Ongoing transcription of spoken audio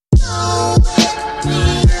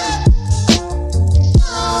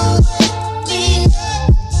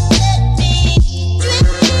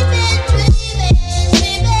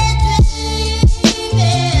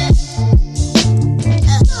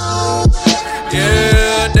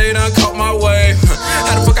Yeah, they done caught my wave.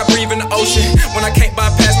 How the fuck I breathe in the ocean when I can't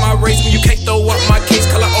bypass my race? When you can't throw up my case,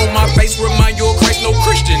 color on my face remind you of Christ, no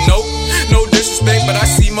Christian, no. No disrespect, but I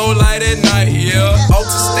see more light at night, yeah.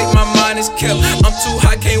 Alter state, my mind is kept. I'm too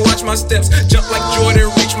high, can't watch my steps. Jump like Jordan,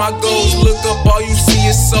 reach my goals. Look up, all you see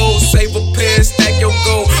is souls. Save a pair, stack your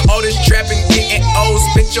gold. All this trapping, getting old.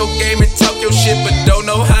 Spit your game and talk your shit, but don't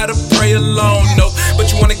know how to pray alone, no. But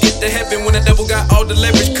you wanna get to heaven when the devil got all the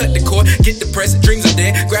leverage. Cut the cord, get depressed, dreams are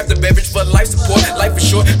dead. Grab the beverage for life support. Life is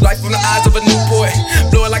short, life from the eyes of a Newport.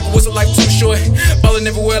 Blow it like a whistle, life too short. Ballin'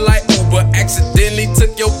 everywhere like Uber. Accidentally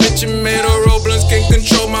took your bitch and made her Roblins. Can't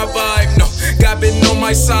control my vibe, no. God been on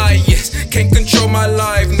my side, yes. Can't control my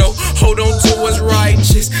life, no. Hold on to what's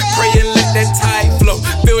righteous. Pray and let that tide flow.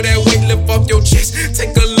 Feel that weight lift off your chest.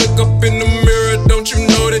 Take a look up in the mirror. Don't you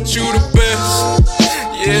know that you the best?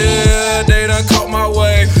 Yeah, they done caught my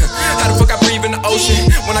wave. How the fuck I breathe in the ocean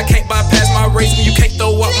when I can't bypass my race? When you can't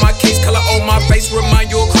throw up my case, color on my face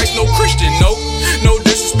remind you of Christ, no Christian, no. No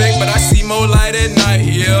disrespect, but I see more light at night,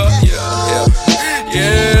 yeah.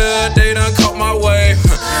 Yeah, they done caught my wave.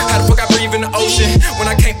 How the fuck I breathe in the ocean when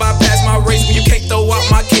I can't bypass my race? When you can't throw out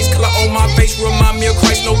my case, color on my face remind me of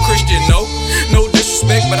Christ, no Christian, no. No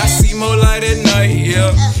disrespect, but I see more light at night,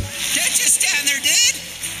 yeah.